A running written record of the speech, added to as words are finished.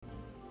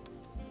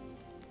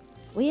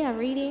We are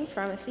reading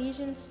from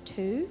Ephesians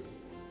 2,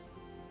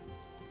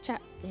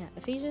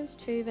 Ephesians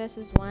 2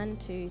 verses 1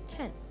 to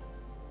 10.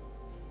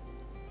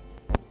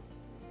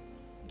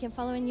 You can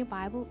follow in your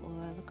Bible or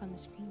look on the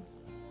screen.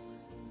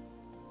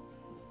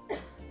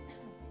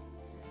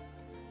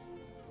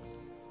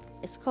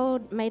 It's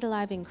called Made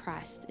Alive in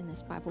Christ in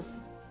this Bible.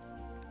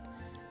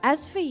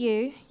 As for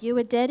you, you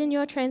were dead in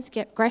your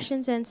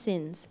transgressions and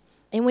sins,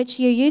 in which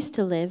you used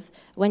to live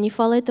when you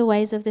followed the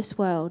ways of this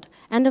world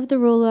and of the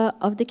ruler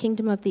of the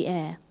kingdom of the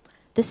air,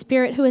 the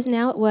spirit who is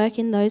now at work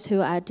in those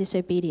who are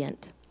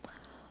disobedient.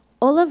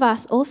 All of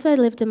us also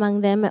lived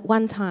among them at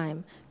one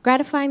time,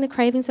 gratifying the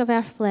cravings of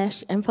our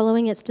flesh and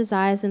following its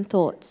desires and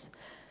thoughts.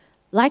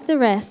 Like the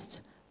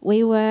rest,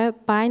 we were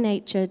by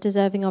nature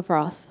deserving of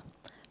wrath.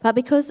 But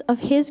because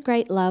of his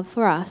great love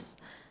for us,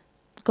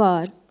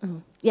 God,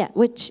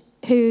 who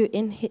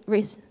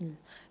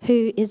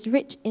is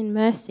rich in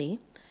mercy,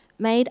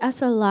 made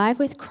us alive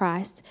with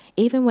Christ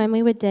even when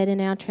we were dead in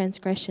our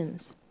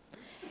transgressions.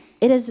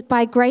 It is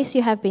by grace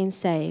you have been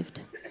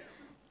saved.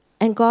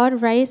 And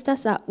God raised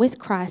us up with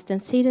Christ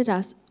and seated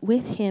us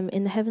with him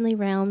in the heavenly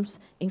realms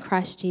in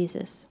Christ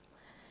Jesus,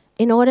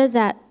 in order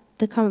that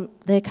the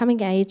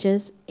coming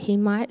ages he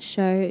might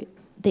show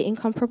the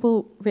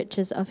incomparable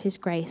riches of his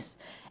grace,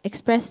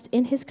 expressed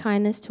in his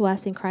kindness to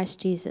us in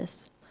Christ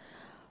Jesus.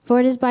 For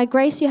it is by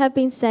grace you have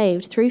been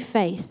saved through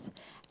faith,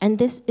 and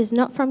this is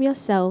not from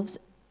yourselves,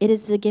 it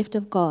is the gift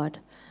of God,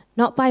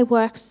 not by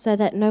works so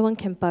that no one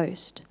can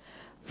boast.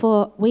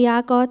 For we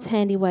are God's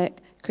handiwork,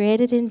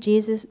 created in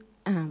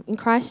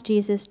Christ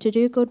Jesus to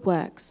do good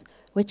works,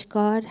 which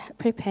God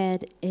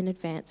prepared in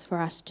advance for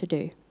us to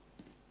do.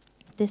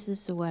 This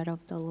is the word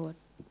of the Lord.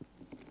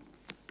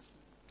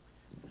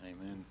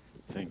 Amen.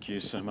 Thank you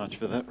so much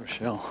for that,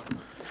 Rochelle.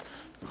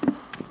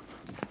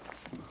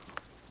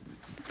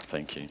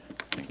 Thank you.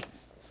 Thank you.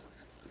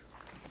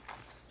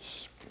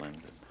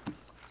 Splendid.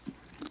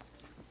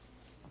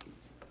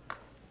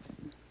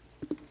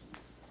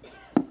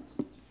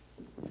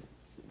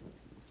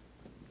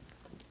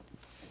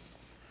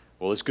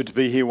 Well, it's good to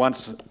be here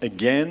once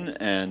again,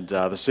 and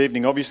this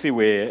evening, obviously,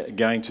 we're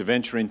going to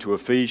venture into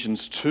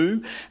Ephesians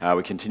 2.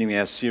 We're continuing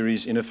our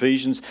series in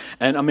Ephesians,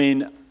 and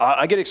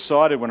I get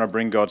excited when I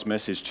bring God's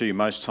message to you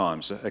most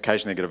times.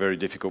 Occasionally I get a very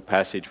difficult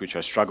passage which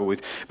I struggle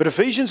with, but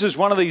Ephesians is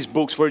one of these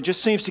books where it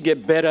just seems to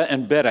get better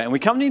and better, and we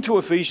come into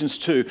Ephesians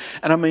 2,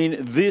 and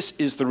this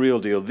is the real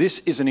deal. This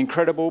is an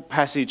incredible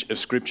passage of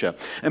Scripture,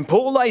 and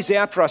Paul lays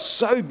out for us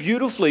so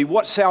beautifully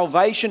what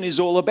salvation is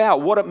all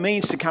about, what it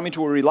means to come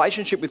into a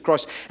relationship with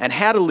Christ, and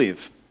how to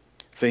live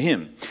for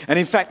him. And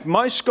in fact,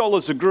 most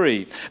scholars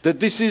agree that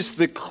this is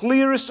the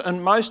clearest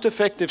and most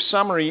effective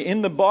summary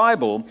in the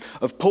Bible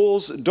of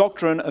Paul's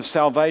doctrine of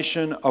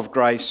salvation of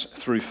grace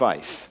through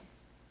faith.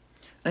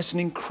 It's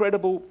an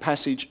incredible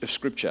passage of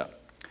Scripture.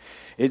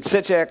 It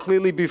sets out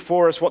clearly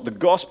before us what the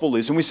gospel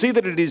is, and we see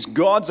that it is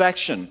God's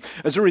action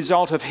as a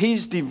result of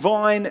his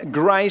divine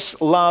grace,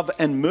 love,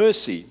 and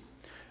mercy,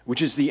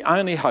 which is the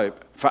only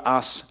hope for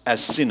us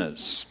as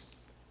sinners.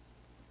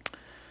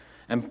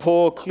 And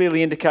Paul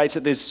clearly indicates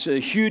that there's a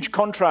huge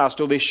contrast,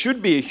 or there should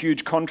be a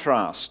huge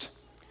contrast,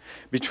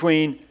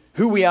 between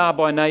who we are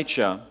by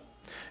nature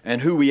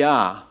and who we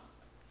are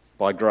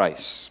by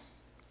grace,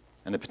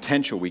 and the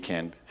potential we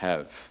can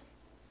have.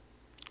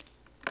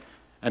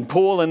 And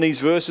Paul, in these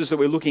verses that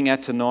we're looking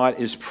at tonight,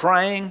 is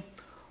praying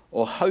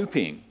or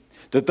hoping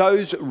that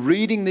those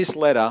reading this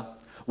letter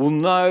will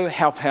know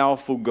how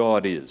powerful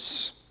God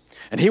is.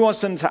 And he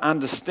wants them to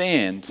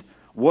understand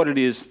what it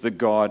is that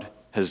God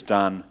has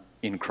done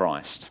in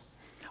Christ.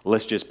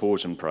 Let's just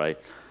pause and pray.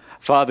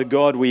 Father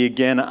God, we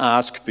again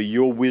ask for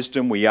your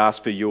wisdom. We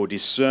ask for your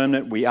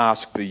discernment. We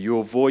ask for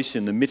your voice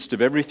in the midst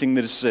of everything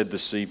that is said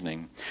this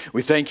evening.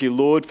 We thank you,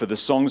 Lord, for the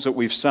songs that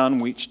we've sung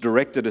which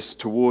directed us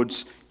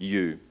towards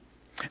you.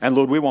 And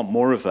Lord, we want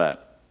more of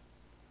that.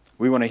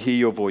 We want to hear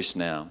your voice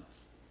now.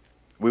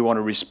 We want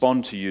to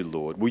respond to you,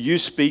 Lord. Will you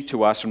speak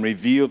to us and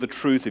reveal the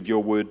truth of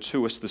your word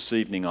to us this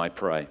evening, I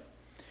pray.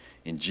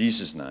 In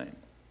Jesus' name,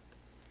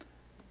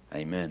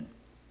 amen.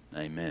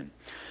 Amen.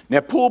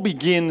 Now, Paul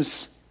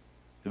begins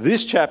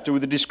this chapter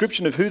with a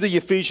description of who the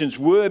Ephesians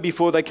were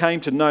before they came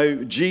to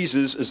know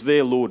Jesus as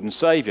their Lord and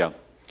Saviour.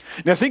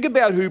 Now, think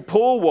about who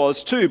Paul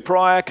was too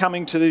prior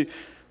coming to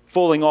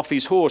falling off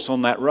his horse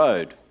on that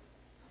road.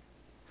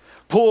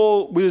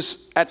 Paul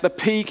was at the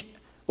peak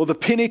or the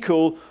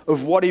pinnacle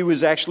of what he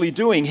was actually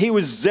doing. He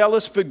was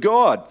zealous for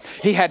God.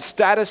 He had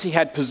status, he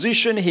had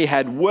position, he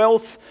had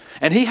wealth,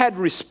 and he had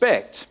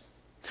respect.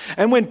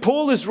 And when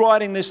Paul is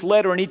writing this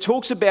letter and he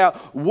talks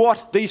about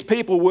what these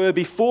people were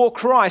before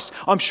Christ,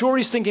 I'm sure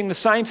he's thinking the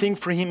same thing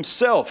for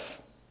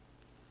himself.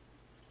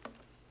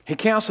 He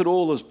counts it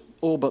all as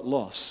all but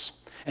loss.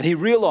 And he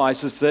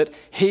realizes that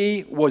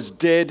he was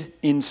dead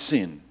in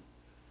sin.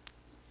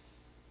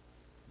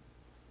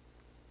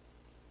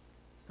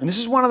 And this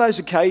is one of those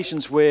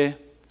occasions where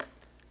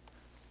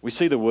we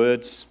see the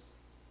words,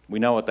 we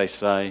know what they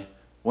say.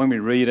 When we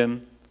read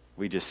them,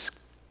 we just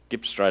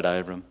skip straight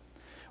over them.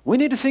 We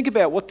need to think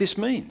about what this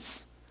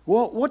means.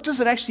 Well, what does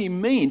it actually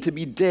mean to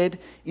be dead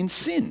in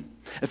sin?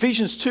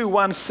 Ephesians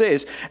 2:1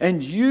 says,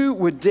 "And you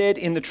were dead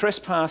in the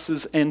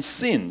trespasses and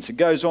sins." It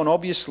goes on,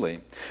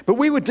 obviously. But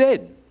we were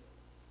dead.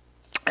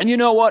 And you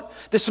know what?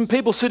 There's some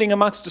people sitting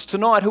amongst us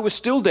tonight who are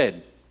still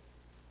dead.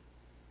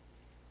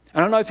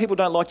 And I know people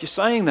don't like you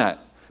saying that,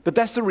 but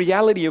that's the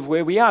reality of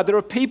where we are. There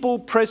are people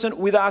present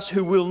with us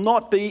who will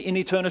not be in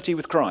eternity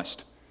with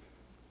Christ.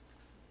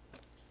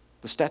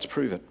 The stats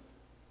prove it.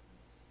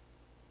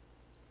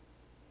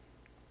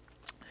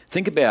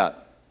 Think about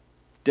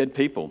dead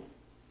people.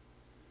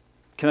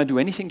 Can they do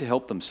anything to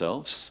help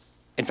themselves?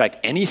 In fact,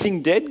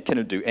 anything dead, can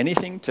it do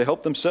anything to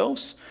help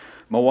themselves?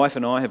 My wife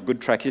and I have a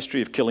good track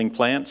history of killing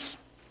plants.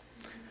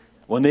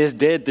 When there's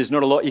dead, there's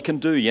not a lot you can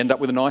do. You end up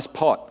with a nice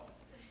pot.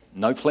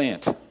 No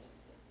plant. But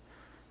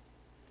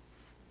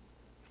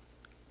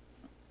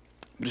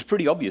it's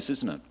pretty obvious,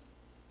 isn't it?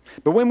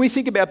 But when we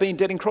think about being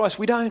dead in Christ,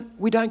 we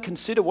don't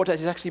consider what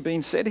is actually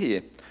being said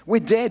here. We're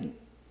dead.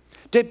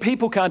 Dead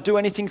people can't do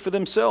anything for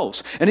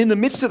themselves. And in the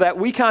midst of that,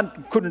 we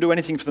couldn't do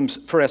anything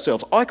for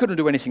ourselves. I couldn't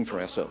do anything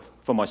for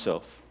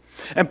myself.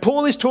 And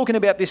Paul is talking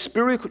about this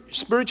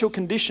spiritual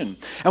condition.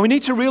 And we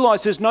need to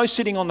realize there's no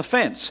sitting on the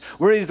fence.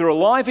 We're either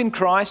alive in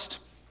Christ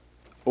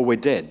or we're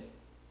dead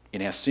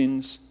in our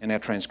sins and our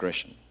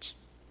transgressions.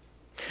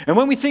 And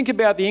when we think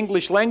about the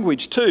English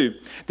language too,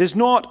 there's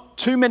not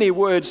too many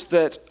words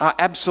that are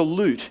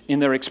absolute in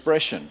their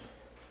expression.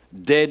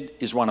 Dead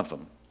is one of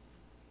them.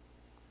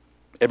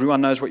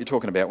 Everyone knows what you're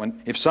talking about.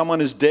 If someone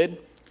is dead,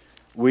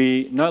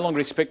 we no longer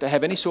expect to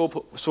have any sort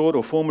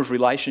or form of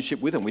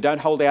relationship with them. We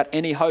don't hold out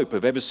any hope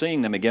of ever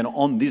seeing them again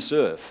on this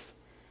earth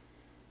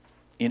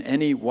in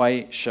any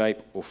way,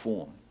 shape or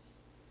form.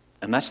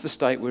 And that's the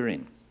state we're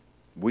in.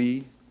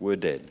 We were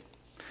dead.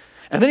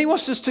 And then he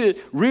wants us to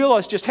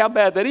realise just how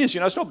bad that is. You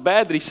know, it's not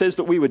bad that he says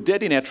that we were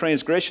dead in our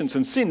transgressions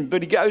and sin,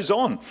 but he goes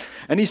on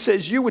and he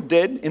says, you were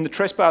dead in the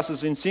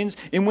trespasses and sins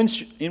in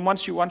which you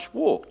once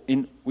walked.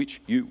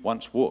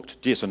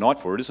 Gee, it's a night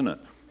for it, isn't it?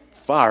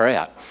 Far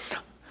out.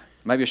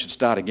 Maybe I should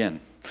start again.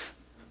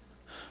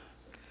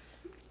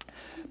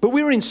 But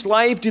we were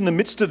enslaved in the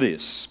midst of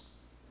this.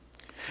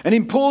 And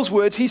in Paul's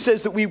words, he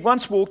says that we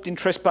once walked in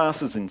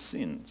trespasses and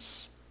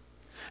sins.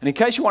 And in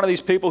case you're one of these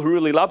people who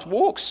really loves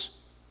walks,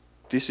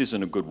 this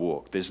isn't a good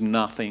walk. There's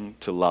nothing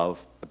to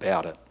love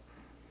about it.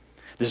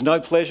 There's no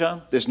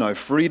pleasure. There's no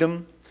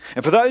freedom.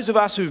 And for those of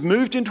us who've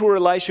moved into a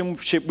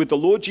relationship with the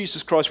Lord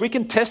Jesus Christ, we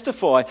can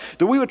testify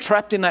that we were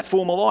trapped in that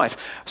former life.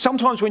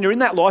 Sometimes when you're in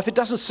that life, it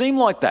doesn't seem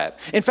like that.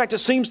 In fact, it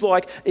seems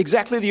like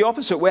exactly the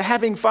opposite. We're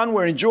having fun.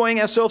 We're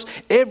enjoying ourselves.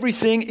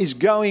 Everything is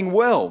going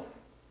well.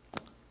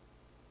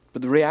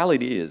 But the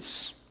reality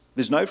is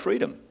there's no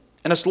freedom.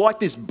 And it's like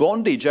this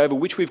bondage over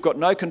which we've got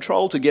no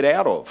control to get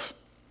out of.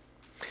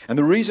 And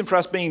the reason for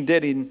us being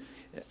dead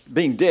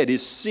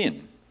is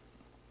sin.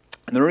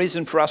 And the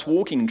reason for us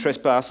walking in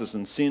trespasses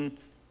and sin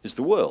is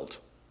the world,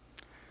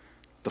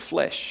 the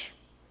flesh,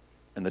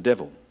 and the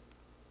devil.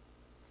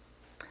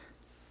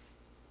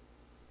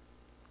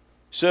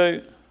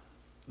 So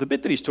the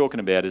bit that he's talking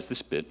about is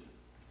this bit,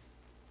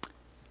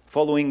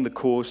 following the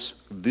course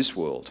of this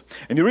world.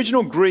 And the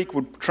original Greek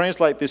would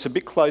translate this a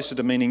bit closer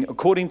to meaning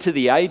according to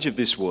the age of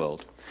this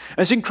world. And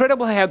it's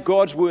incredible how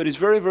God's word is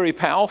very, very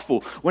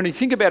powerful. When you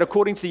think about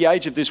according to the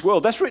age of this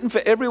world, that's written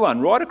for everyone,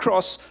 right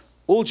across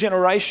all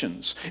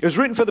generations. It was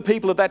written for the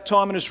people at that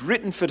time and it's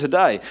written for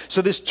today.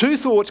 So there's two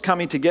thoughts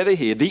coming together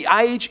here. The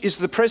age is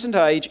the present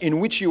age in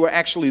which you are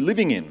actually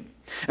living in.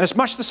 And it's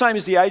much the same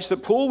as the age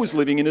that Paul was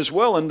living in as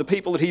well and the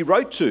people that he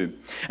wrote to.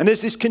 And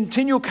there's this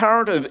continual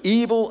current of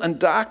evil and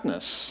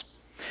darkness.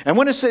 And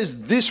when it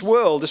says this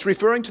world, it's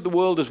referring to the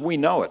world as we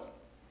know it.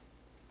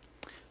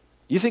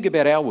 You think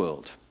about our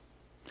world.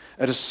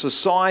 At a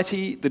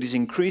society that is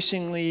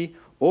increasingly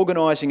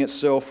organising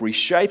itself,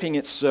 reshaping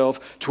itself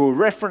to a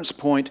reference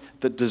point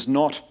that does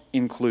not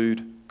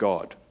include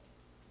God.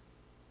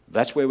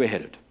 That's where we're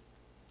headed.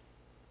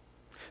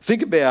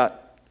 Think about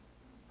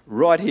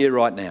right here,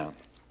 right now.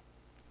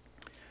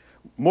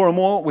 More and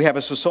more, we have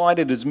a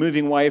society that is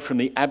moving away from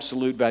the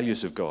absolute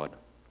values of God.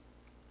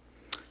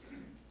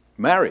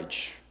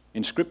 Marriage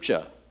in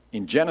Scripture,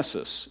 in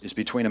Genesis, is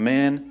between a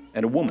man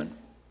and a woman.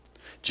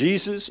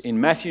 Jesus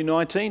in Matthew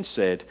 19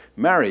 said,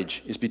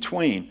 marriage is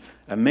between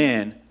a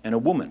man and a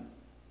woman.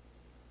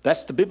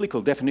 That's the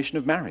biblical definition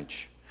of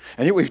marriage.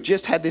 And yet we've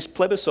just had this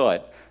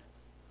plebiscite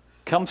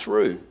come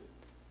through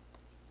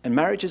and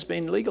marriage has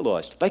been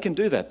legalised. They can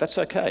do that. That's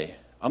okay.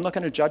 I'm not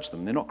going to judge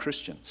them. They're not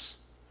Christians.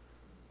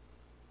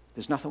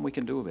 There's nothing we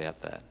can do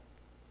about that.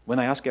 When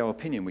they ask our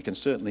opinion, we can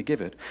certainly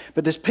give it.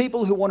 But there's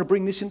people who want to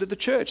bring this into the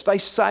church. They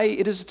say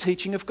it is a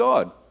teaching of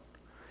God.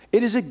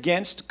 It is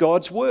against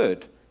God's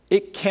word.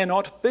 It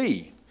cannot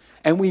be.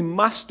 And we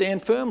must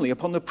stand firmly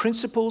upon the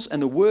principles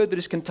and the word that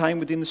is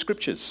contained within the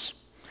Scriptures.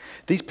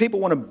 These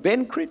people want to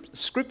bend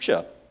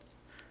Scripture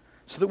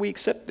so that we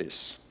accept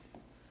this.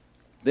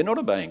 They're not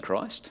obeying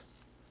Christ.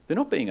 They're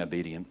not being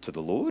obedient to the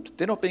Lord.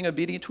 They're not being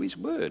obedient to his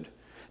word.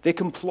 They're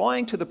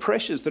complying to the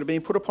pressures that are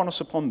being put upon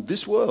us upon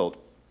this world.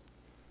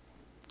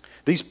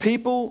 These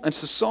people and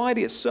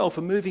society itself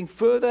are moving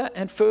further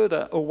and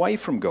further away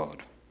from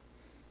God.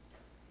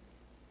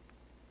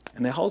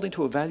 And they're holding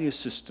to a value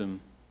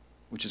system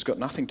which has got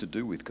nothing to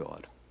do with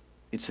God.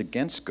 It's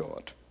against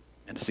God,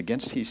 and it's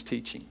against his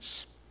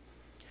teachings.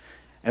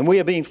 And we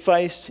are being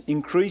faced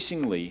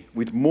increasingly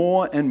with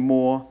more and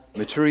more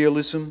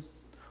materialism,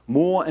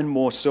 more and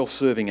more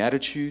self-serving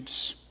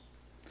attitudes.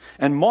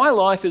 And my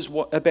life is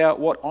about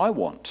what I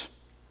want.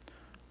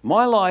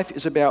 My life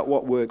is about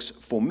what works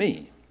for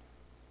me.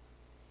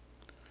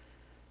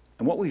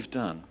 And what we've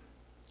done,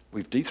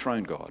 we've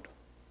dethroned God,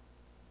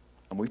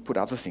 and we've put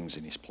other things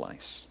in his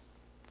place.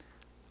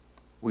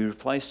 We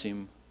replace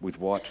him with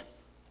what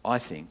I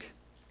think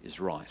is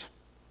right.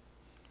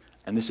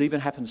 And this even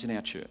happens in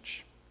our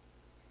church.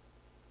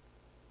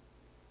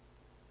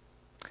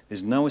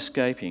 There's no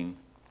escaping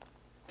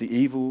the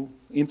evil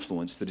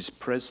influence that is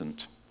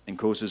present and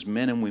causes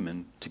men and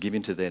women to give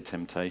in to their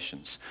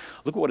temptations.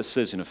 Look at what it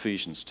says in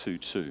Ephesians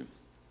 2:2.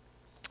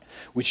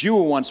 Which you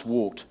once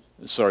walked,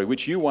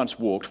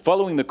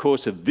 following the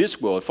course of this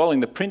world,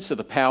 following the prince of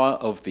the power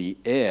of the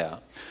air,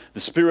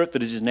 the spirit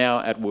that is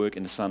now at work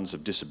in the sons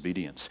of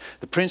disobedience.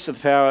 The prince of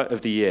the power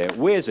of the air.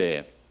 Where's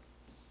air?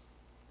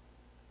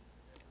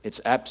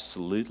 It's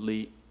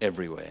absolutely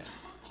everywhere.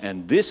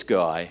 And this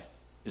guy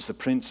is the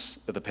prince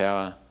of the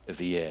power of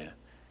the air.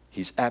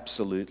 He's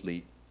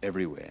absolutely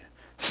everywhere.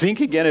 Think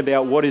again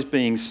about what is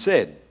being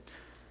said.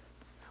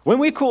 When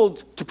we're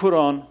called to put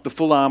on the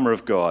full armour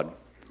of God,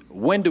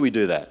 when do we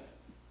do that?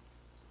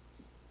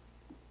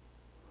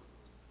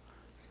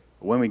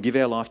 When we give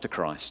our life to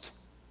Christ.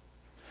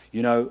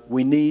 You know,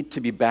 we need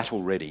to be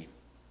battle ready.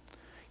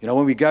 You know,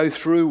 when we go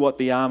through what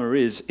the armour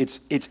is,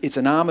 it's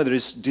an armour that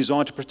is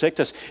designed to protect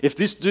us. If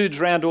this dude's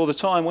around all the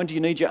time, when do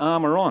you need your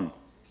armour on?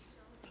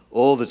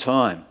 All the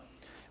time.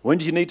 When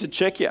do you need to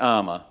check your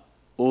armour?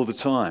 All the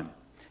time.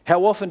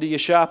 How often do you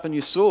sharpen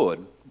your sword?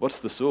 What's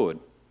the sword?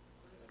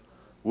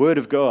 Word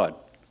of God.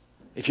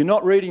 If you're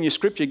not reading your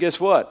scripture, guess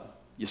what?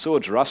 Your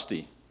sword's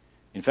rusty.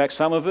 In fact,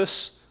 some of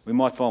us, we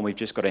might find we've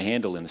just got a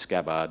handle in the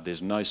scabbard.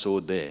 There's no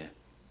sword there.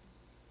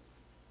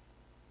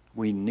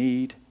 We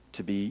need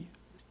to be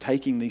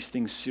taking these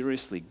things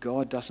seriously.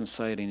 God doesn't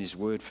say it in his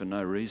word for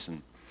no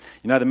reason.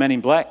 You know the man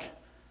in black?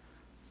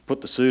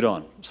 Put the suit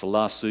on. It's the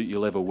last suit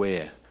you'll ever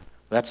wear.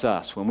 That's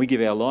us. When we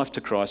give our life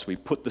to Christ, we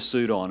put the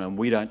suit on and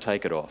we don't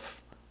take it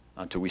off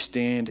until we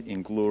stand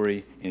in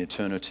glory in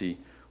eternity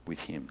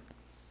with him.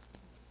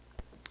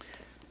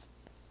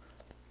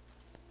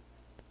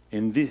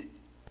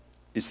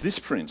 It's this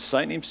prince,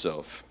 Satan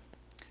himself,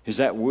 who's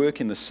at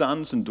work in the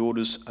sons and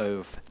daughters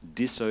of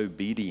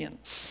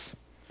disobedience.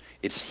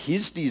 It's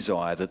his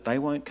desire that they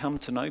won't come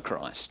to know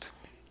Christ.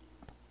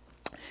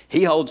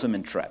 He holds them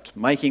entrapped,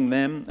 making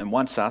them, and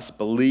once us,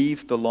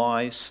 believe the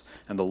lies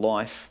and the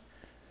life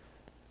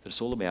that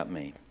it's all about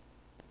me.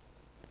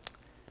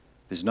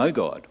 There's no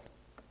God.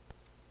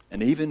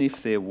 And even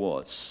if there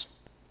was,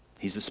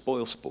 he's a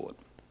spoilsport.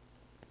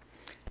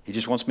 He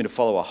just wants me to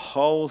follow a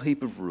whole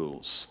heap of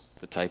rules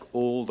that take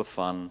all the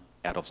fun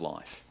out of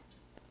life.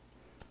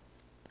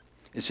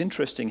 It's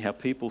interesting how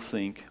people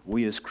think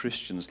we as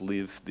Christians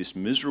live this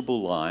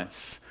miserable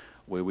life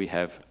where we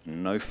have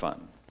no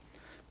fun.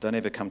 Don't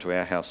ever come to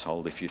our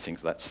household if you think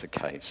that's the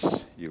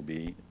case. You'll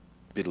be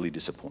bitterly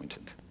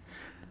disappointed.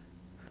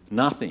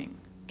 Nothing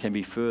can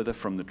be further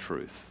from the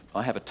truth.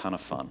 I have a ton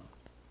of fun.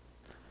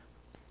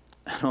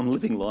 I'm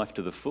living life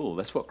to the full.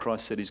 That's what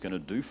Christ said he's going to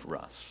do for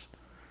us.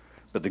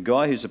 But the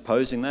guy who's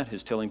opposing that,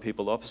 who's telling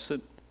people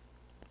opposite,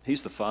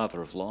 he's the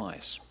father of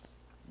lies.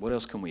 What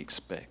else can we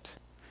expect?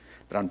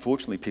 But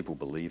unfortunately, people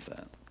believe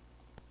that.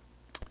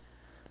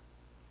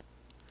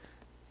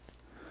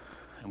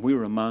 And we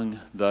were among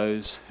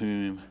those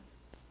whom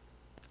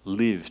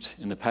lived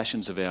in the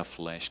passions of our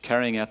flesh,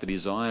 carrying out the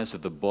desires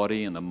of the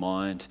body and the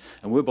mind,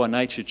 and we're by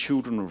nature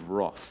children of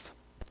wrath,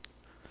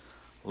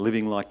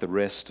 living like the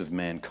rest of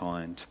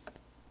mankind.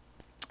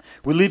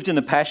 We lived in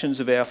the passions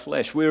of our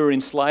flesh. We were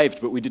enslaved,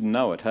 but we didn't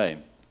know it, hey?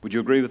 Would you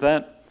agree with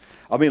that?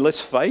 I mean,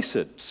 let's face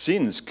it,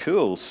 sin's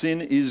cool,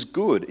 sin is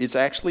good. It's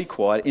actually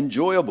quite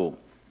enjoyable.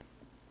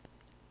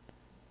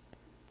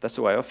 That's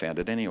the way I found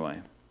it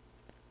anyway.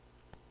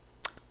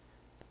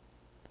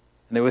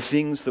 And there were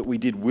things that we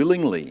did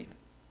willingly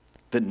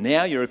that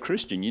now you're a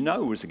Christian, you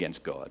know it was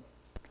against God.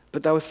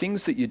 But they were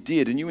things that you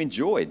did and you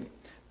enjoyed.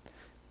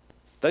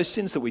 Those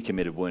sins that we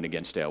committed weren't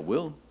against our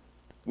will.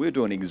 We were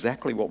doing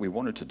exactly what we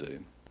wanted to do.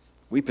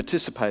 We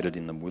participated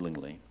in them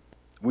willingly.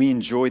 We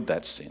enjoyed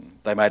that sin.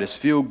 They made us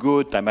feel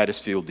good. They made us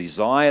feel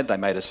desired. They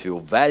made us feel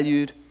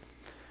valued.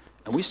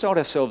 And we sold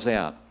ourselves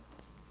out.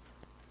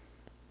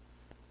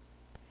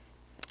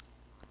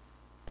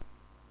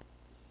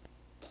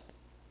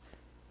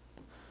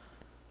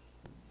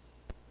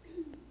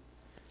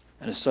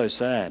 And it's so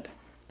sad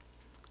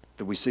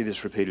that we see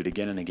this repeated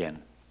again and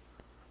again,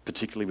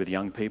 particularly with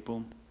young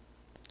people,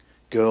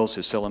 girls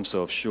who sell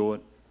themselves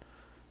short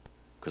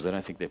because they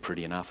don't think they're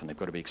pretty enough and they've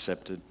got to be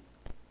accepted,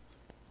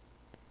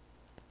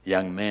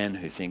 young men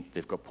who think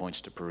they've got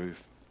points to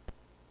prove.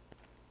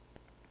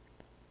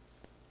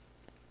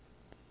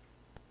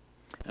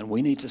 And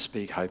we need to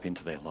speak hope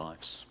into their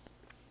lives.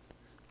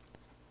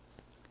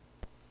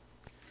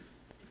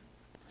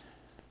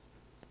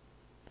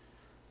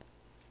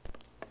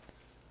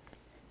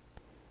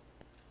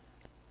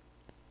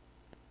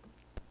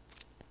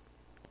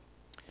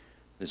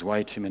 There's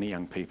way too many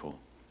young people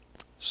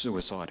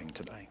suiciding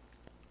today.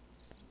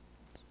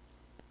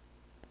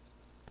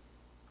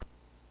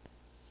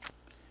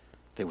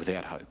 They're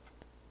without hope.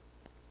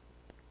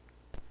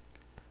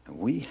 And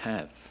we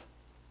have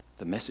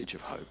the message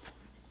of hope.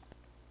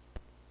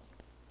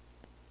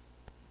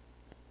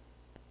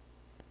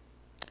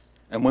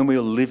 And when we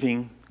were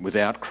living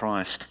without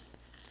Christ,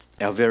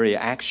 our very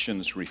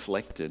actions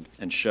reflected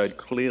and showed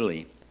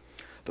clearly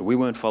that we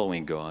weren't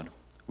following God,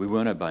 we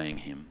weren't obeying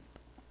Him.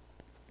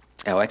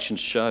 Our actions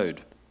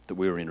showed that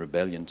we were in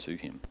rebellion to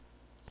Him.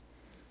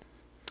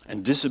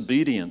 And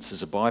disobedience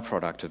is a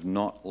byproduct of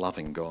not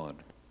loving God.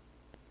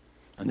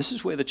 And this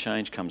is where the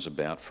change comes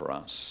about for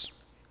us.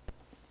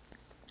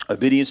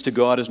 Obedience to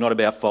God is not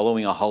about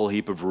following a whole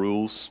heap of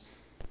rules.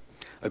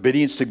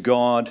 Obedience to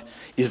God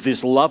is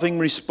this loving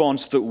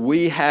response that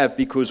we have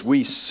because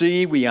we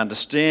see, we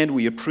understand,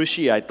 we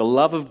appreciate the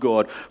love of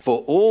God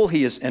for all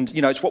He has, and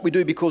it's what we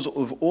do because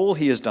of all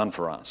He has done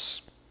for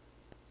us.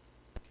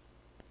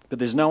 But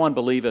there's no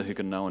unbeliever who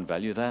can know and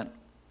value that.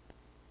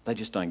 They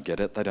just don't get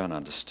it, they don't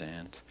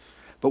understand.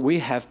 But we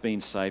have been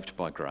saved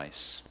by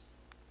grace.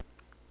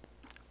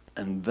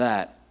 And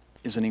that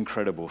is an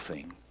incredible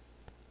thing.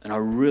 And I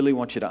really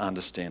want you to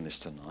understand this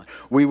tonight.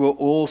 We were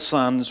all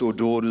sons or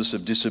daughters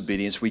of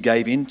disobedience. We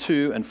gave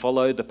into and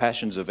followed the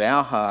passions of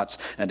our hearts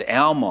and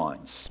our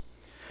minds.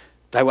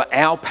 They were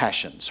our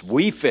passions.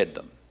 We fed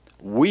them.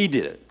 We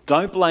did it.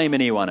 Don't blame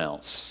anyone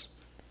else.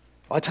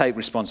 I take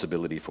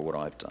responsibility for what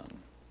I've done.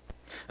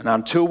 And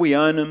until we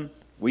own them,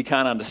 we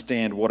can't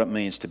understand what it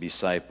means to be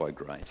saved by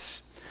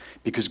grace.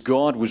 Because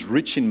God was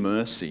rich in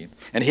mercy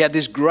and He had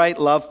this great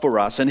love for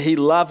us and He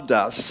loved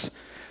us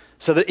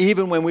so that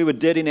even when we were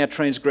dead in our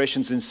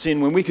transgressions and sin,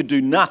 when we could do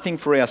nothing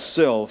for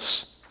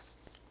ourselves,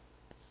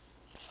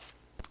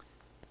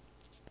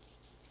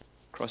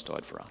 Christ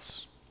died for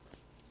us.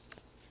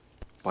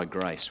 By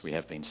grace we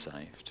have been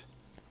saved.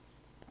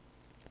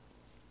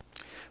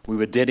 We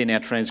were dead in our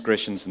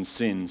transgressions and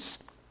sins,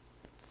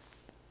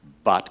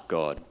 but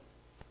God.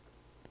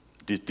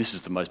 This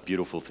is the most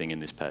beautiful thing in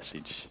this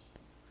passage.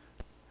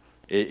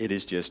 It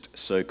is just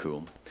so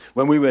cool.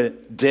 When we were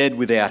dead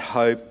without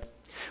hope,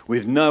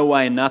 with no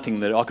way, nothing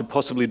that I could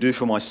possibly do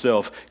for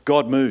myself,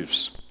 God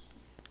moves.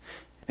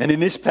 And in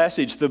this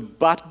passage, the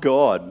but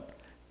God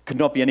could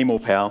not be any more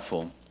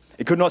powerful.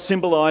 It could not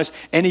symbolize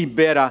any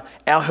better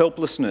our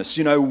helplessness,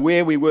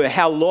 where we were,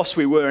 how lost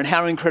we were, and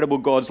how incredible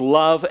God's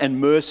love and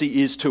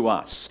mercy is to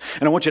us.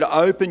 And I want you to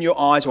open your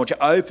eyes, I want you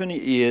to open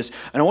your ears,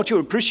 and I want you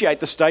to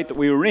appreciate the state that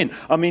we were in.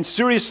 I mean,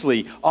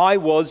 seriously, I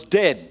was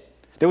dead.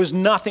 There was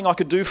nothing I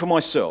could do for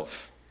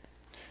myself.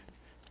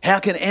 How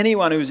can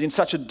anyone who's in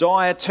such a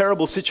dire,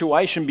 terrible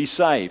situation be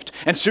saved?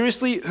 And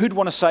seriously, who'd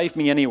want to save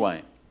me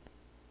anyway?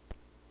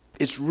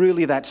 It's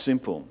really that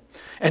simple.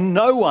 And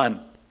no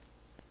one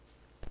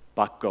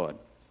but God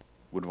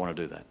would want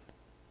to do that.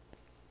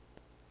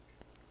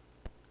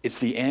 It's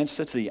the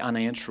answer to the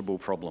unanswerable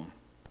problem.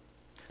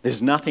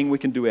 There's nothing we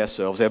can do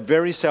ourselves. Our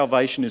very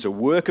salvation is a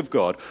work of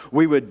God.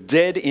 We were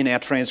dead in our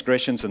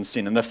transgressions and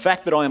sin. And the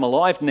fact that I am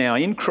alive now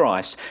in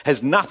Christ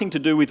has nothing to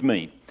do with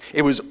me.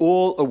 It was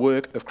all a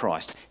work of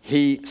Christ.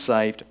 He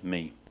saved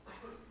me.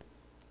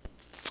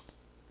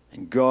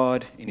 And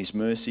God, in His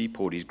mercy,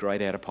 poured His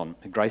grace out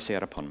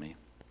upon me.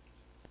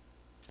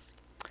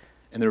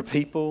 And there are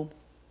people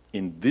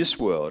in this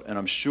world, and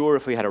I'm sure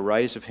if we had a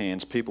raise of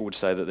hands, people would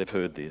say that they've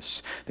heard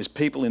this. There's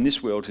people in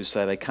this world who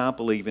say they can't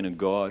believe in a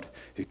God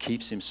who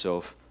keeps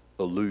Himself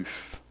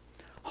aloof,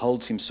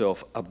 holds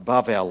Himself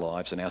above our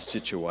lives and our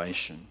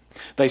situation.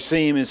 They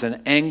see Him as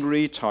an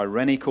angry,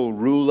 tyrannical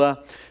ruler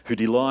who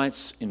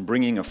delights in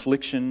bringing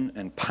affliction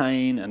and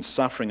pain and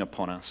suffering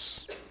upon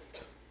us.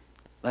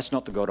 That's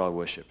not the God I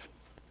worship.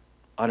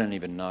 I don't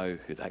even know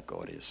who that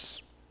God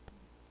is.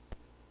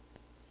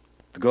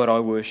 The God I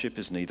worship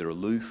is neither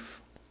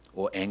aloof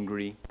or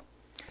angry.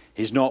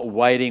 He's not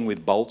waiting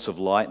with bolts of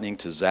lightning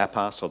to zap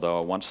us, although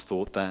I once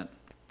thought that.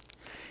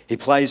 He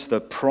plays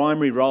the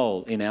primary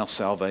role in our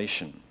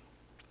salvation.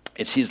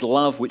 It's His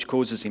love which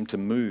causes Him to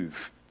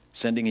move,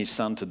 sending His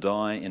Son to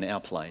die in our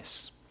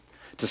place,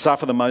 to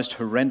suffer the most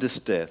horrendous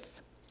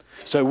death,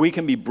 so we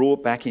can be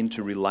brought back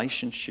into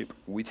relationship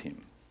with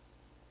Him.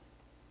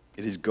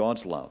 It is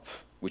God's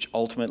love which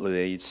ultimately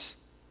leads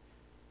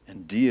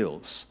and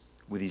deals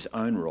with His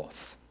own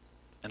wrath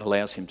and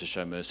allows Him to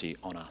show mercy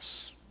on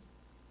us.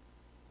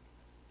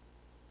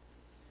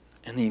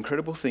 And the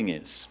incredible thing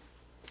is,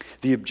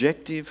 the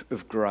objective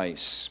of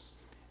grace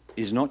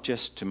is not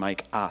just to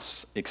make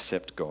us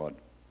accept God,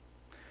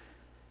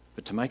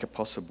 but to make it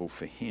possible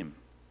for Him,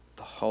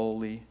 the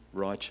holy,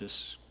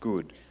 righteous,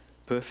 good,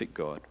 perfect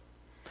God,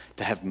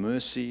 to have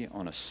mercy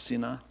on a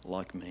sinner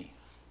like me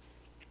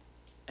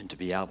and to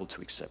be able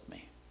to accept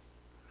me.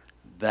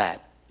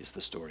 That is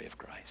the story of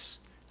grace.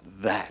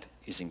 That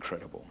is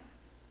incredible.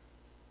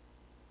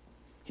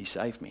 He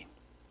saved me.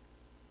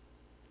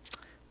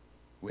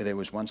 Where there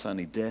was once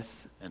only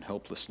death and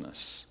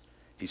helplessness,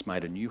 he's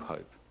made a new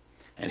hope,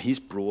 and he's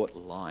brought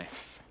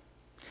life.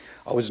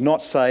 I was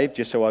not saved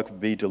just so I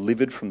could be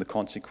delivered from the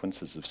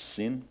consequences of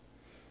sin.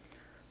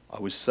 I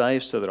was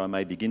saved so that I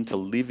may begin to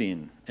live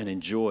in and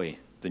enjoy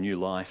the new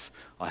life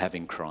I have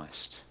in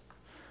Christ.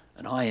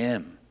 And I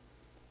am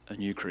a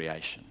new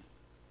creation.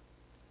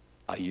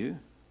 Are you?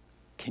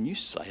 Can you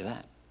say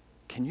that?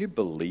 Can you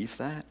believe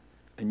that?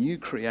 A new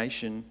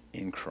creation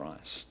in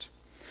Christ.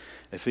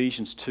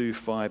 Ephesians 2,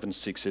 5 and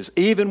 6 says,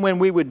 even when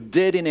we were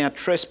dead in our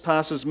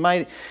trespasses,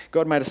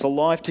 God made us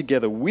alive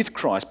together with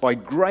Christ. By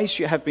grace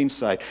you have been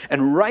saved,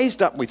 and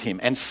raised up with him,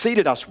 and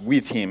seated us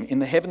with him in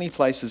the heavenly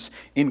places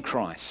in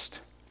Christ.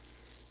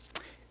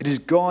 It is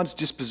God's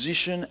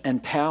disposition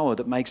and power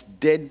that makes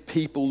dead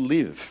people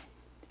live.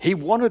 He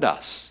wanted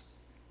us.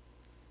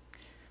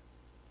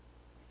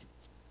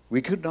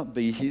 We could not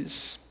be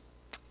his,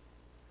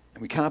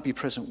 and we can't be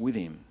present with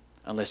him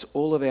unless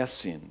all of our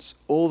sins,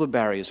 all the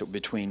barriers that were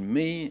between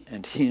me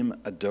and him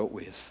are dealt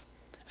with.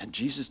 And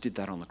Jesus did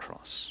that on the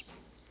cross.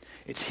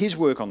 It's his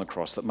work on the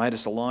cross that made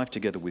us alive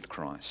together with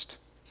Christ.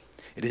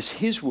 It is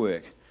his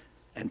work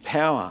and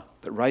power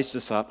that raised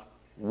us up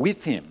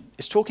with him.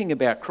 It's talking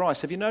about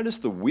Christ. Have you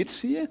noticed the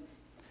withs here?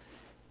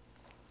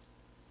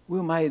 We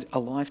were made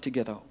alive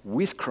together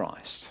with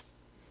Christ.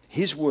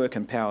 His work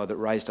and power that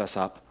raised us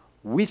up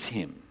with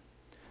him.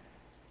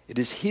 It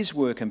is his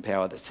work and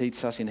power that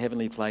seats us in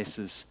heavenly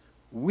places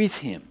with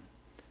him.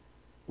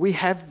 We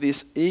have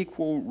this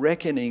equal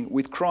reckoning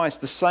with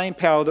Christ. The same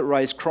power that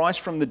raised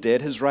Christ from the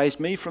dead has raised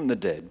me from the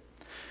dead.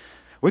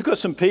 We've got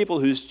some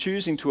people who's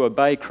choosing to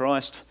obey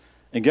Christ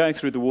and going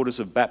through the waters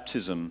of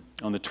baptism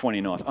on the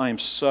 29th. I am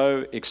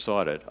so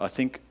excited. I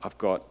think I've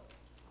got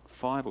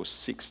 5 or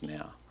 6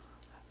 now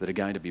that are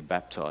going to be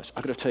baptised.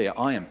 I've got to tell you,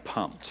 I am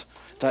pumped.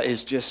 That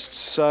is just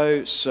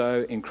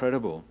so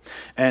incredible.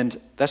 And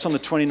that's on the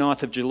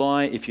 29th of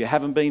July. If you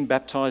haven't been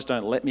baptised,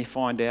 don't let me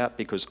find out,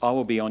 because I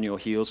will be on your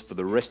heels for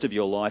the rest of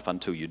your life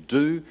until you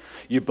do.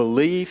 You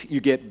believe,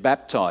 you get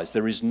baptised.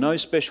 There is no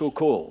special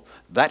call.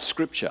 That's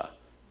scripture.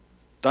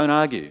 Don't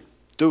argue.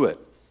 Do it.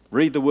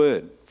 Read the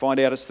word. Find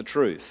out it's the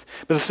truth.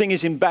 But the thing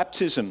is, in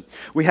baptism,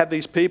 we have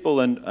these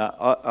people, and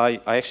I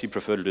actually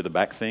prefer to do the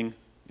back thing.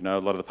 You know, a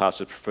lot of the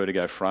pastors prefer to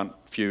go front.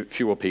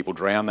 Fewer people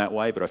drown that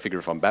way, but I figure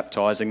if I'm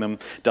baptising them,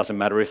 it doesn't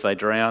matter if they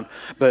drown.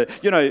 But,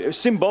 you know,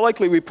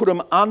 symbolically, we put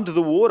them under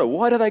the water.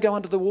 Why do they go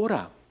under the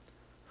water?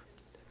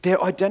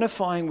 They're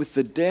identifying with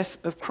the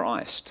death of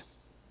Christ.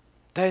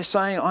 They're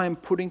saying, I am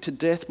putting to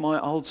death my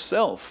old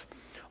self.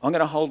 I'm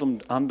going to hold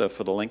them under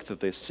for the length of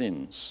their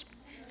sins.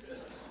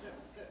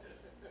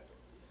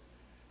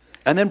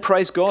 And then,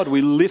 praise God,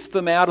 we lift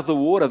them out of the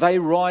water. They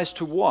rise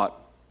to what?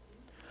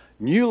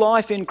 New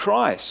life in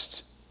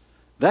Christ.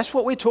 That's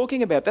what we're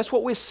talking about. That's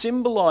what we're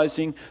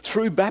symbolising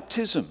through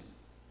baptism.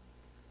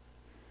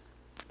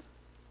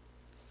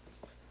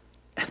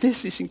 And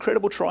there's this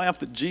incredible triumph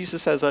that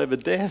Jesus has over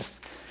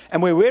death.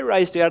 And when we're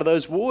raised out of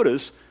those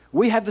waters,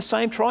 we have the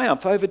same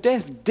triumph over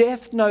death.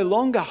 Death no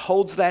longer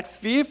holds that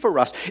fear for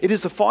us. It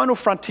is the final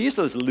frontier,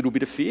 so there's a little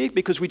bit of fear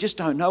because we just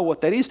don't know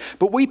what that is.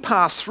 But we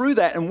pass through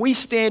that and we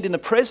stand in the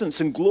presence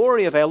and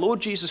glory of our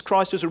Lord Jesus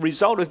Christ as a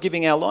result of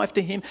giving our life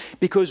to him,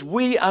 because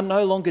we are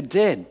no longer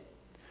dead.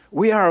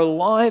 We are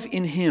alive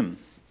in him.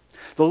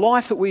 The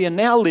life that we are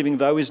now living,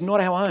 though, is not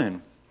our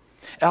own.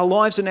 Our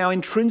lives are now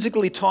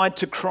intrinsically tied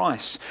to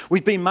Christ.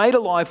 We've been made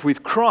alive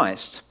with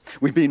Christ.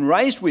 We've been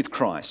raised with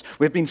Christ.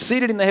 We've been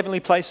seated in the heavenly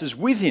places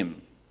with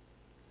him.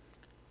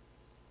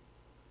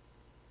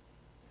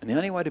 And the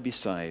only way to be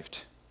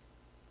saved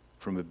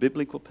from a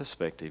biblical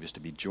perspective is to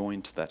be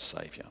joined to that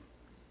Saviour.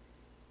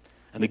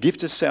 And the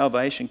gift of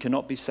salvation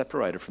cannot be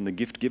separated from the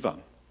gift giver,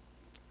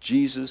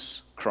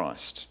 Jesus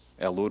Christ,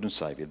 our Lord and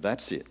Saviour.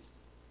 That's it.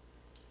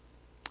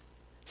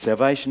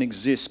 Salvation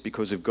exists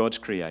because of God's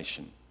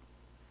creation.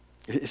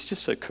 It's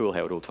just so cool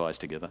how it all ties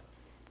together.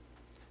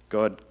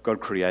 God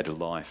created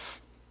life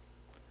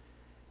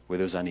where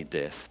there was only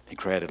death. He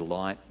created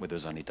light where there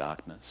was only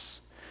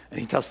darkness. And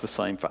he does the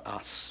same for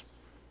us.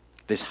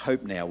 There's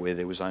hope now where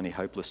there was only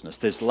hopelessness.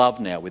 There's love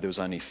now where there was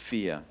only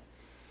fear.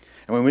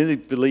 And when we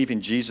believe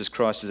in Jesus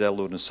Christ as our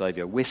Lord and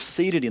Saviour, we're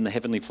seated in the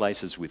heavenly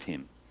places with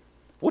him.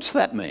 What's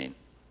that mean?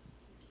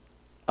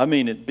 I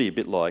mean, it'd be a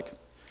bit like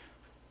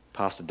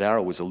Pastor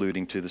Darryl was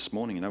alluding to this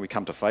morning. You know, we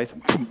come to faith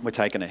and boom, we're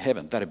taken to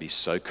heaven. That'd be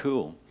so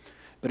cool.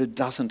 But it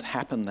doesn't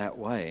happen that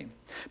way.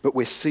 But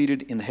we're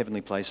seated in the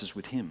heavenly places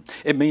with him.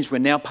 It means we're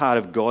now part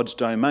of God's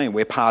domain.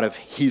 We're part of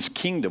his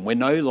kingdom. We're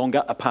no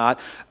longer a part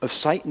of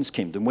Satan's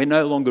kingdom. We're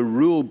no longer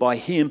ruled by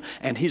him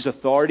and his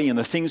authority and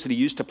the things that he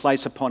used to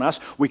place upon us.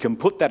 We can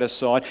put that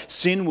aside.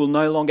 Sin will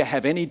no longer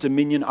have any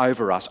dominion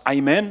over us.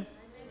 Amen?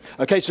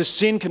 Okay, so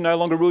sin can no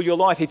longer rule your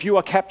life. If you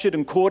are captured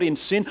and caught in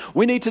sin,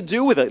 we need to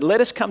deal with it.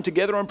 Let us come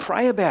together and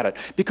pray about it,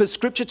 because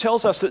Scripture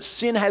tells us that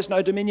sin has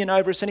no dominion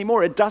over us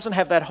anymore. It doesn't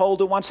have that hold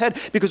it once had,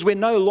 because we're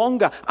no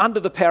longer under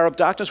the power of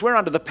darkness. We're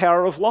under the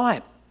power of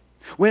light.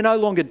 We're no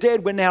longer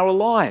dead, we're now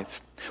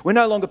alive. We're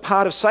no longer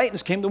part of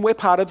Satan's kingdom, we're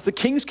part of the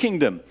King's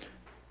kingdom.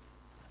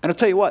 And I'll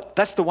tell you what,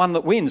 that's the one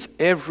that wins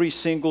every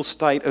single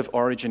state of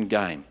origin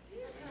game.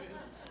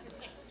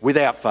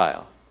 Without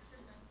fail.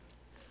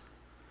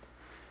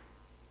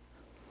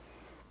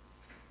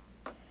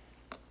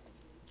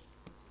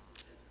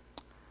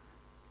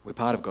 We're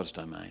part of God's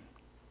domain.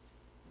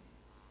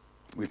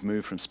 We've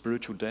moved from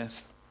spiritual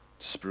death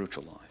to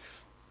spiritual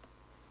life.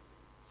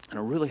 And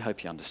I really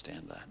hope you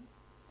understand that.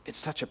 It's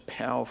such a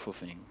powerful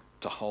thing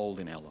to hold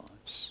in our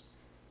lives.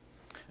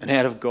 And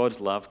out of God's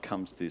love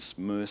comes this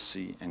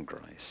mercy and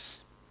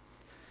grace.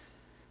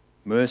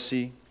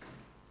 Mercy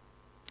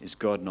is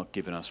God not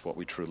giving us what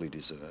we truly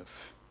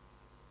deserve.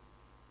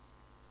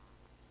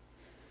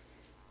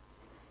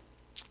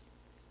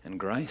 And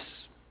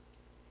grace,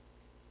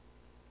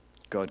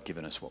 God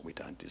giving us what we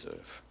don't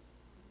deserve.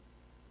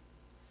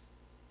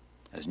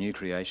 As new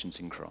creations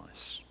in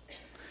Christ,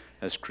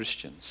 as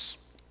Christians,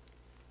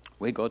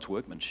 we're God's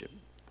workmanship.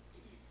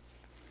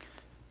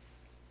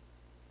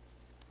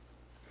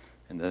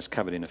 And that's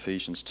covered in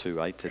Ephesians 2,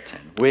 8-10.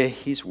 We're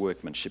his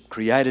workmanship,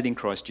 created in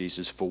Christ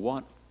Jesus for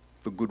what?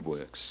 For good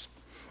works.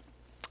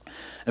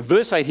 And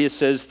verse 8 here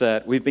says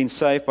that we've been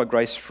saved by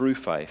grace through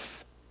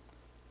faith.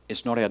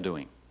 It's not our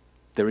doing.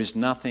 There is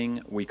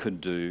nothing we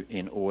could do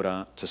in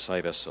order to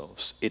save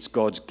ourselves. It's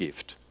God's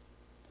gift.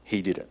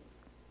 He did it.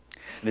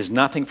 And there's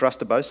nothing for us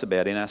to boast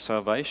about in our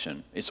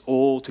salvation. It's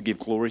all to give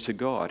glory to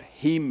God.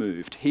 He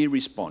moved. He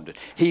responded.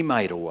 He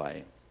made a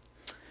way.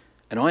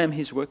 And I am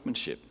his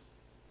workmanship.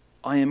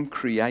 I am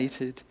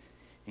created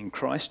in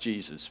Christ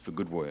Jesus for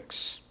good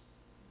works.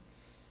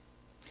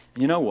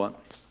 And you know what?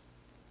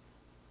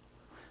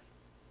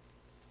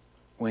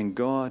 When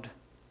God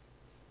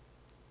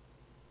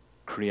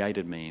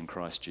created me in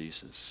Christ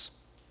Jesus,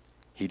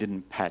 he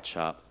didn't patch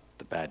up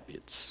the bad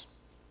bits.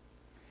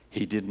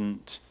 He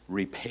didn't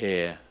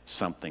repair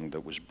something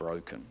that was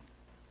broken.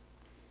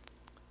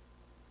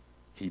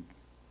 He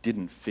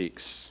didn't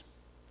fix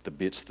the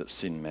bits that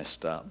sin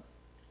messed up.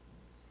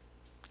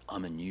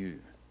 I'm a new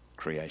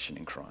creation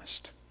in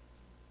Christ.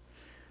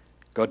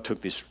 God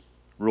took this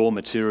raw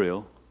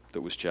material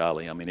that was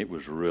Charlie. I mean, it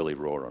was really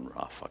raw and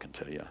rough, I can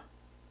tell you.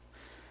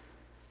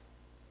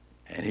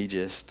 And he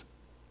just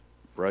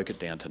broke it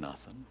down to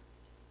nothing.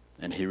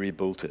 And he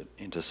rebuilt it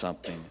into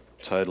something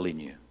totally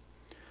new.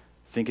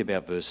 Think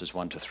about verses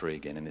 1-3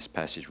 again in this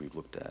passage we've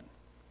looked at.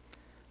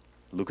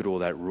 Look at all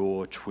that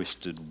raw,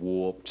 twisted,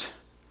 warped,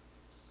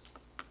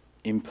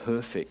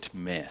 imperfect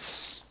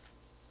mess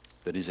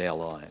that is our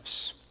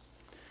lives.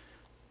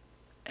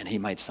 And he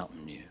made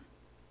something new.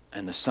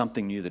 And the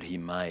something new that he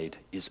made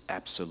is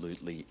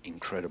absolutely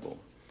incredible.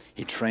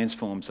 He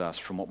transforms us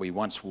from what we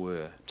once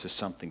were to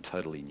something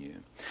totally new.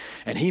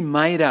 And he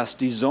made us,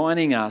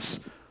 designing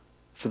us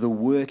for the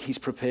work he's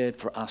prepared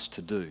for us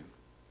to do.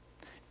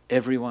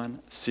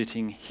 Everyone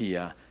sitting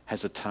here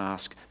has a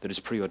task that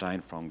is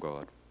preordained from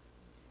God.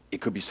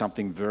 It could be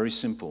something very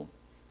simple.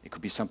 It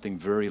could be something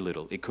very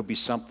little. It could be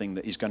something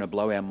that is going to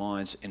blow our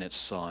minds in its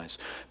size.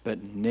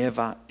 But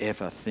never,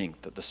 ever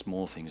think that the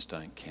small things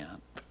don't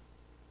count.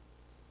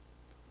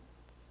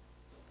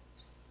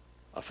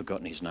 I've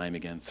forgotten his name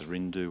again,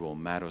 Thurindu or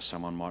Matt or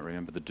someone might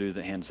remember. The dude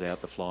that hands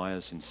out the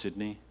flyers in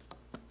Sydney.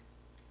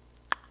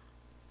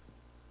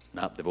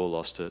 Nope, they've all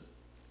lost it.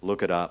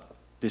 Look it up.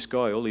 This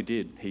guy, all he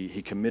did,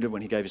 he committed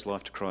when he gave his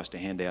life to Christ to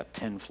hand out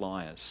 10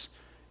 flyers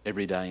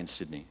every day in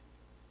Sydney.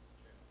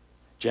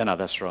 Jenner,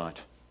 that's right.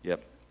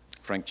 Yep.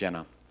 Frank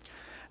Jenner.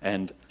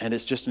 And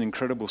it's just an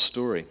incredible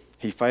story.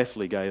 He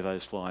faithfully gave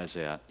those flyers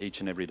out each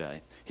and every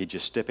day. He'd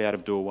just step out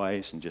of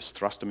doorways and just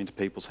thrust them into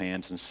people's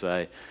hands and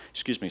say,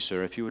 "Excuse me,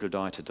 sir, if you were to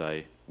die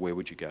today, where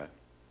would you go?"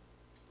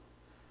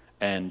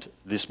 And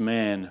this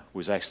man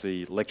was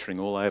actually lecturing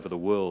all over the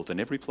world, and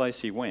every place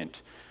he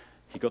went,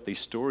 he got these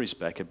stories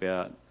back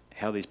about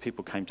how these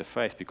people came to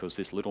faith because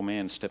this little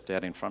man stepped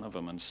out in front of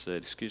them and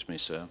said, "Excuse me,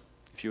 sir,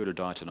 if you were to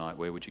die tonight,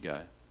 where would you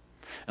go?"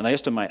 And they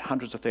estimate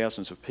hundreds of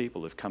thousands of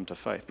people have come to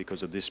faith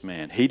because of this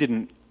man. He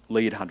didn't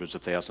lead hundreds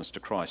of thousands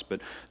to Christ,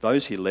 but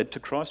those he led to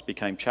Christ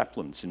became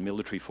chaplains in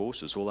military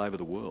forces all over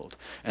the world,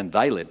 and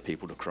they led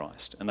people to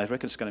Christ. And they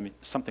reckon it's going to be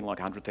something like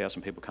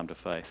 100,000 people come to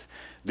faith.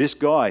 This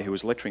guy who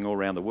was lecturing all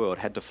around the world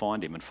had to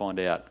find him and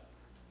find out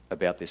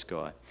about this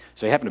guy.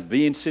 So he happened to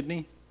be in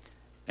Sydney,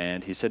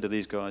 and he said to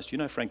these guys, "Do you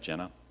know Frank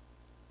Jenner?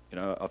 You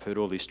know, I've heard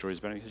all these stories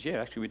about him." He says,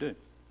 "Yeah, actually we do."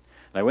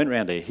 They went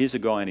round there. Here's a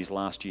guy in his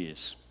last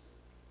years,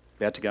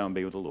 about to go and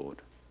be with the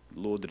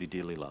Lord that he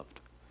dearly loved.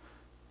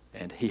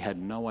 And he had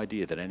no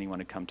idea that anyone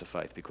had come to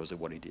faith because of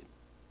what he did.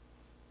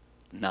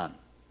 None.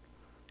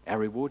 Our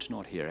reward's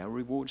not here. Our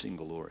reward's in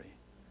glory.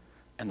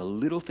 And the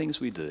little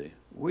things we do,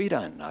 we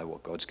don't know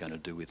what God's going to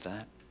do with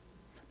that.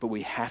 But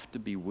we have to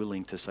be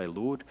willing to say,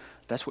 "Lord,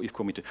 that's what you've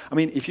called me to." I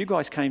mean, if you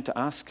guys came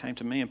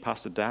to me and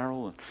Pastor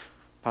Darrell, and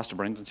Pastor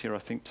Brendan's here, I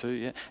think, too,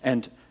 yeah,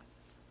 and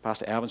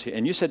Pastor Alvin's here,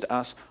 and you said to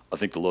us, "I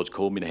think the Lord's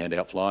called me to hand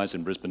out flyers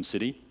in Brisbane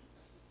City,"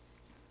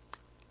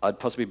 I'd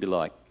possibly be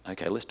like,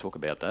 "Okay, let's talk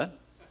about that."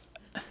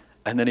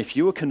 And then if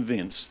you were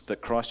convinced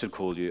that Christ had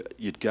called you,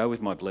 you'd go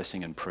with my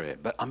blessing and prayer.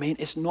 But I mean,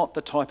 it's not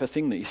the type of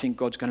thing that you think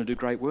God's going to do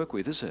great work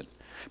with, is it?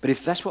 But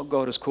if that's what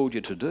God has called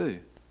you to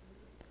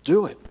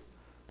do it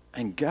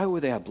and go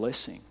with our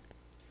blessing.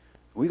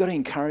 We've got to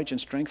encourage and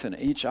strengthen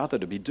each other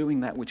to be doing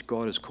that which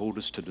God has called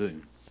us to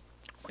do.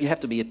 You have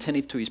to be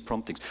attentive to his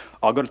promptings.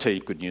 I've got to tell you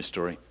a good news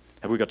story.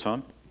 Have we got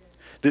time?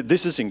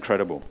 This is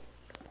incredible.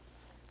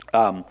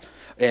 And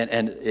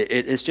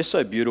it's just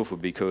so beautiful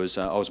because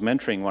I was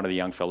mentoring one of the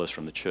young fellows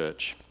from the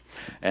church.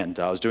 And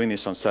I was doing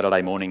this on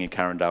Saturday morning in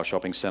Carindale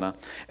Shopping Centre.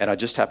 And I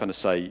just happened to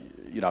say,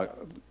 you know,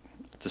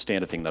 the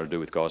standard thing that I do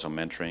with guys I'm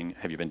mentoring,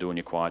 have you been doing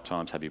your quiet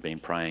times? Have you been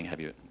praying?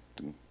 Have you...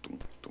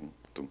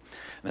 And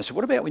they said,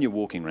 what about when you're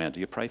walking around? Do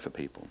you pray for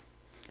people?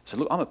 I said,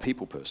 look, I'm a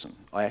people person.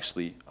 I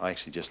actually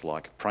just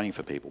like praying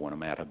for people when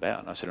I'm out and about.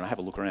 And I said, and I have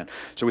a look around.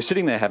 So we're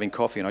sitting there having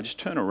coffee, and I just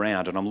turn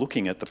around and I'm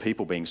looking at the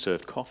people being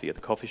served coffee at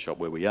the coffee shop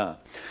where we are.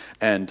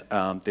 And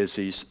there's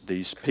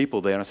these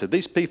people there. And I said,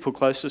 these people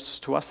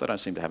closest to us, they don't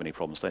seem to have any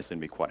problems. They seem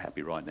to be quite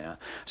happy right now.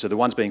 So the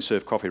ones being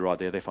served coffee right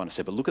there, they're fine. I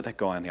said, but look at that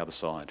guy on the other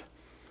side.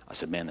 I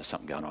said, man, there's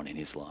something going on in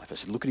his life. I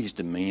said, look at his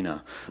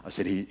demeanour. I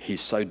said,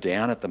 he's so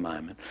down at the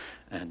moment.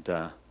 And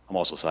I'm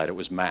also saying it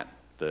was Matt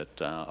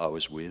that I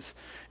was with.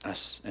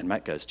 And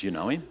Matt goes, do you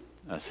know him?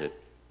 I said,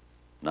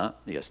 no.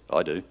 He goes,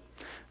 I do.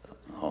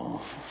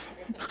 Oh.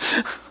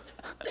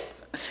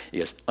 He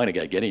goes, I'm going to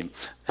go get him.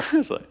 I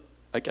was like,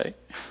 okay.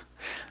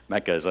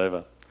 Matt goes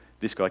over.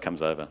 This guy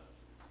comes over.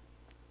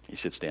 He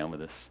sits down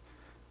with us.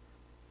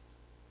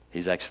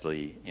 He's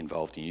actually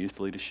involved in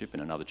youth leadership in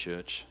another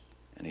church.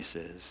 And he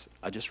says,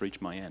 I just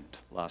reached my end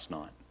last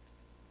night.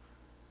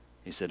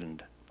 He said,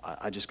 and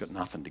I just got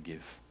nothing to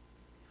give.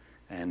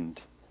 And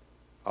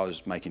I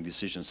was making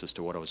decisions as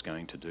to what I was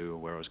going to do or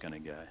where I was going to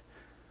go.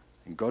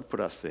 And God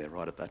put us there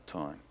right at that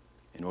time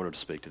in order to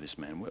speak to this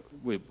man.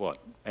 We're what,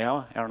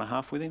 hour and a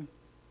half with him?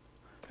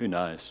 Who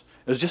knows?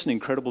 It was just an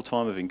incredible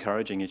time of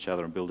encouraging each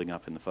other and building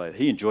up in the faith.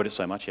 He enjoyed it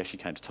so much, he actually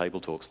came to Table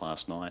Talks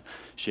last night,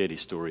 shared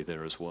his story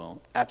there as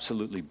well.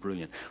 Absolutely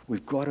brilliant.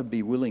 We've got to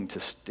be willing to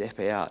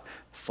step out,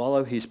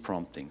 follow his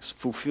promptings,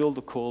 fulfill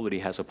the call that he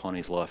has upon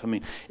his life. I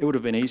mean, it would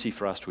have been easy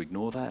for us to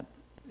ignore that.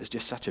 It's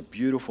just such a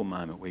beautiful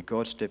moment where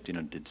God stepped in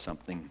and did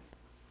something.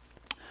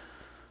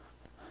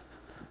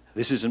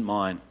 This isn't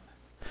mine,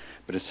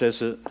 but it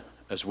says it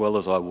as well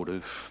as I would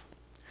have.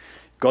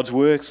 God's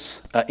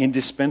works are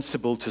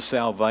indispensable to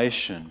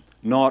salvation,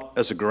 not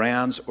as a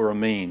grounds or a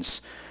means,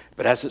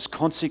 but as its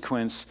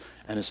consequence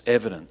and its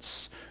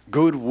evidence.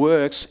 Good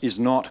works is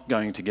not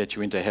going to get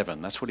you into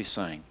heaven. That's what he's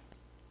saying.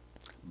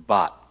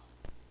 But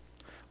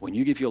when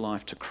you give your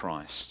life to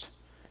Christ,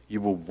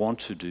 you will want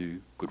to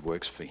do good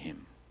works for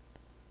him.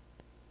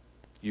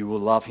 You will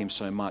love him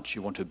so much,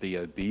 you want to be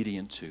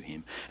obedient to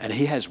him. And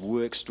he has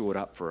work stored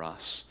up for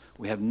us.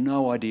 We have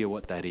no idea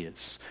what that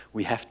is.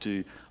 We have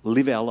to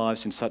live our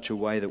lives in such a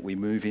way that we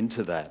move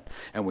into that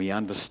and we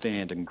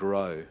understand and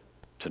grow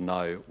to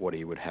know what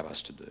he would have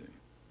us to do.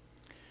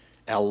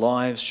 Our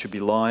lives should be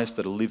lives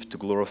that are lived to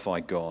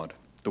glorify God.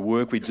 The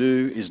work we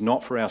do is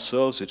not for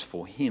ourselves, it's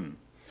for him.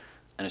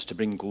 And it's to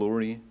bring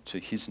glory to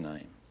his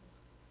name.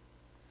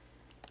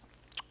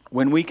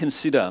 When we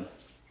consider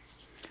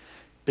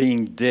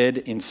being dead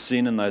in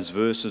sin in those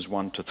verses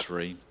 1 to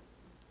 3,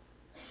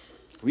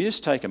 we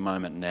just take a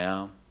moment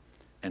now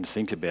and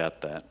think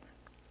about that.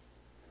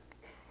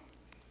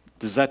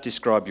 Does that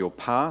describe your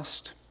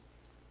past,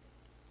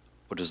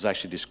 or does it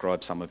actually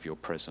describe some of your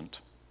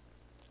present?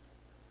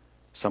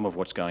 Some of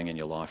what's going in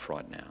your life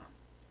right now?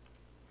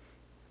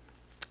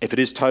 If it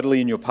is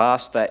totally in your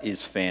past, that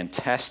is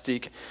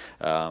fantastic.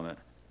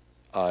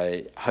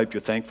 I hope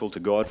you're thankful to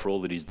God for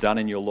all that he's done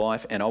in your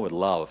life, and I would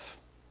love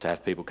to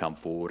have people come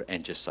forward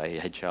and just say,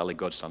 hey Charlie,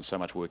 God's done so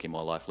much work in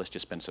my life, let's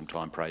just spend some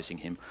time praising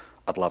him.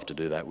 I'd love to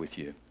do that with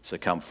you. So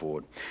come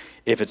forward.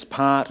 If it's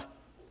part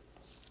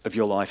of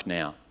your life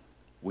now,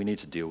 we need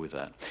to deal with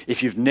that.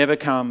 If you've never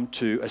come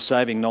to a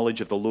saving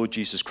knowledge of the Lord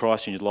Jesus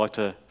Christ and you'd like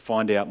to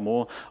find out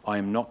more, I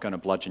am not going to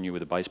bludgeon you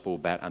with a baseball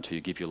bat until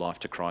you give your life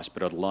to Christ,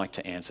 but I'd like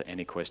to answer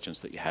any questions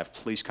that you have.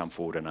 Please come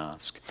forward and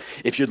ask.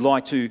 If you'd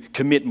like to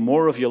commit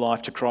more of your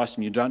life to Christ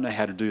and you don't know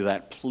how to do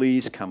that,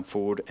 please come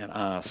forward and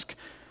ask.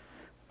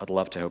 I'd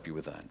love to help you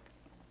with that.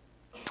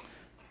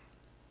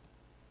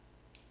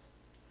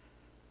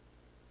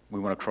 We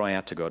want to cry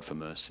out to God for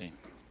mercy.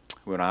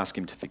 We want to ask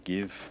him to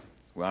forgive.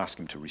 We ask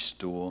him to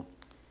restore.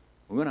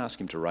 We want to ask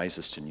him to raise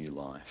us to new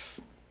life.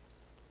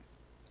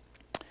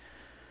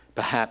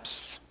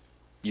 Perhaps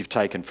you've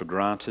taken for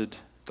granted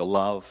the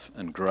love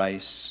and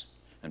grace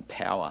and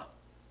power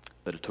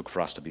that it took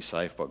for us to be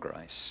saved by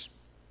grace.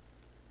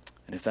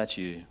 And if that's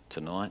you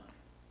tonight,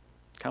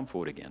 come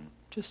forward again.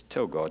 Just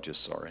tell God you're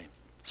sorry.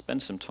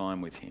 Spend some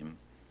time with him.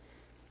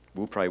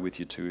 We'll pray with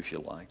you too if you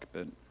like,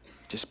 but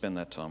just spend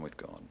that time with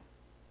God.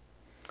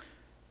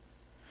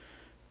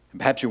 And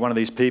perhaps you're one of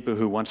these people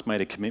who once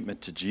made a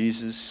commitment to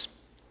Jesus,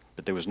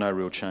 but there was no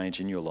real change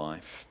in your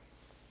life.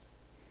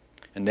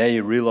 And now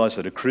you realise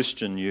that a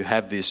Christian, you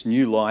have this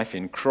new life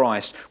in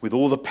Christ with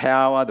all the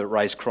power that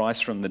raised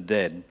Christ from the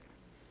dead.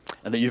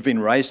 and that you've been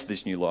raised to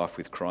this new life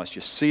with Christ.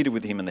 You're seated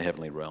with him in the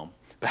heavenly realm.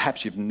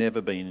 Perhaps you've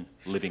never been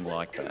living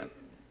like that.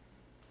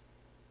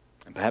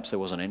 And perhaps there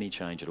wasn't any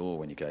change at all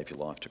when you gave your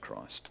life to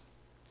Christ.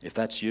 If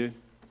that's you,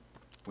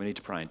 we need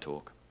to pray and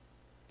talk.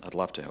 I'd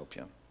love to help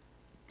you.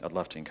 I'd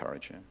love to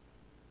encourage you.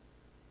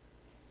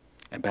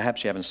 And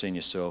perhaps you haven't seen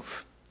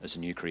yourself as a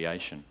new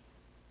creation.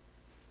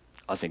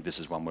 I think this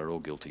is one we're all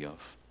guilty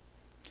of.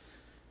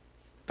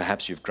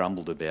 Perhaps you've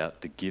grumbled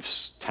about the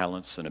gifts,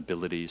 talents, and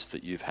abilities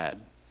that you've had,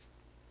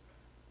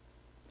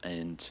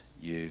 and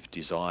you've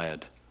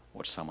desired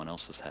what someone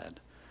else has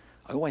had.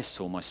 I always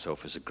saw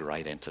myself as a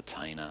great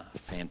entertainer, a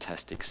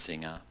fantastic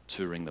singer,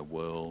 touring the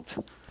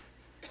world.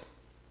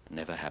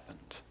 Never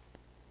happened.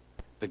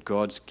 But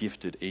God's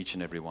gifted each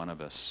and every one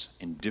of us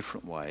in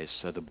different ways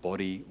so the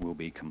body will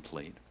be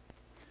complete.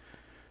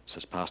 So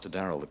it's Pastor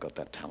Darryl that got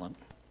that talent.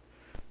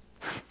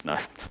 No.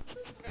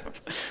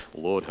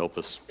 Lord help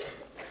us.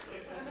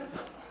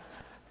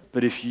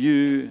 But if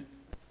you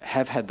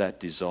have had that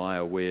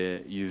desire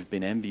where you've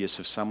been envious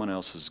of someone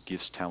else's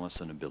gifts,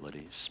 talents and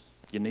abilities,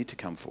 you need to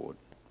come forward.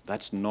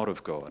 That's not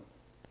of God.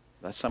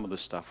 That's some of the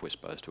stuff we're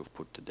supposed to have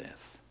put to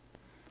death.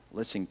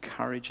 Let's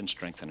encourage and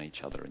strengthen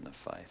each other in the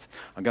faith.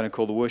 I'm going to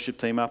call the worship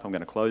team up. I'm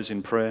going to close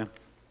in prayer.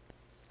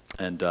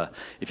 And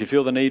if you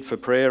feel the need for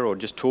prayer or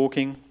just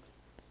talking,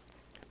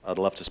 I'd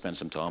love to spend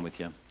some time with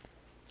you.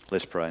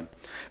 Let's pray.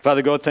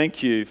 Father God,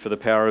 thank you for the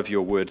power of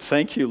your word.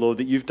 Thank you, Lord,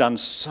 that you've done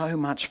so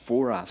much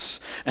for us.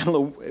 And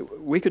Lord,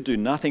 we could do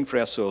nothing for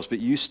ourselves, but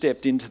you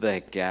stepped into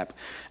that gap.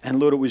 And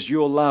Lord, it was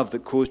your love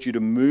that caused you to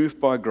move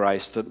by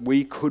grace that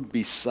we could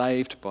be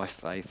saved by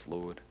faith,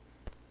 Lord.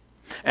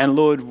 And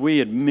Lord,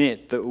 we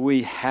admit that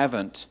we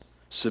haven't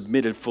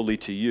submitted fully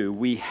to you.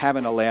 We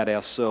haven't allowed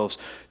ourselves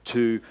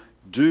to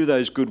do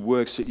those good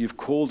works that you've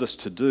called us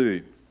to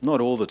do, not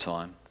all the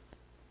time.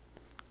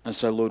 And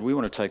so, Lord, we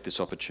want to take this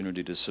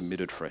opportunity to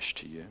submit it fresh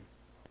to you.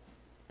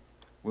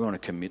 We want to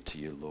commit to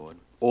you, Lord.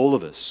 All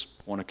of us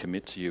want to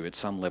commit to you at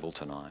some level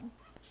tonight.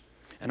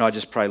 And I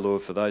just pray,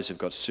 Lord, for those who've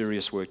got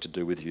serious work to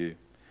do with you,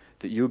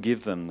 that you'll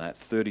give them that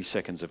 30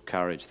 seconds of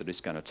courage that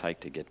it's going to take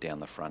to get down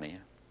the front here.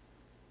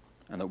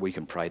 And that we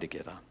can pray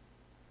together.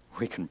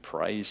 We can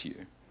praise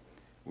you.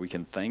 We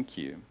can thank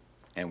you.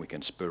 And we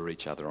can spur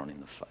each other on in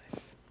the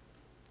faith.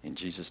 In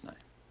Jesus' name,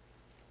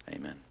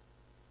 amen.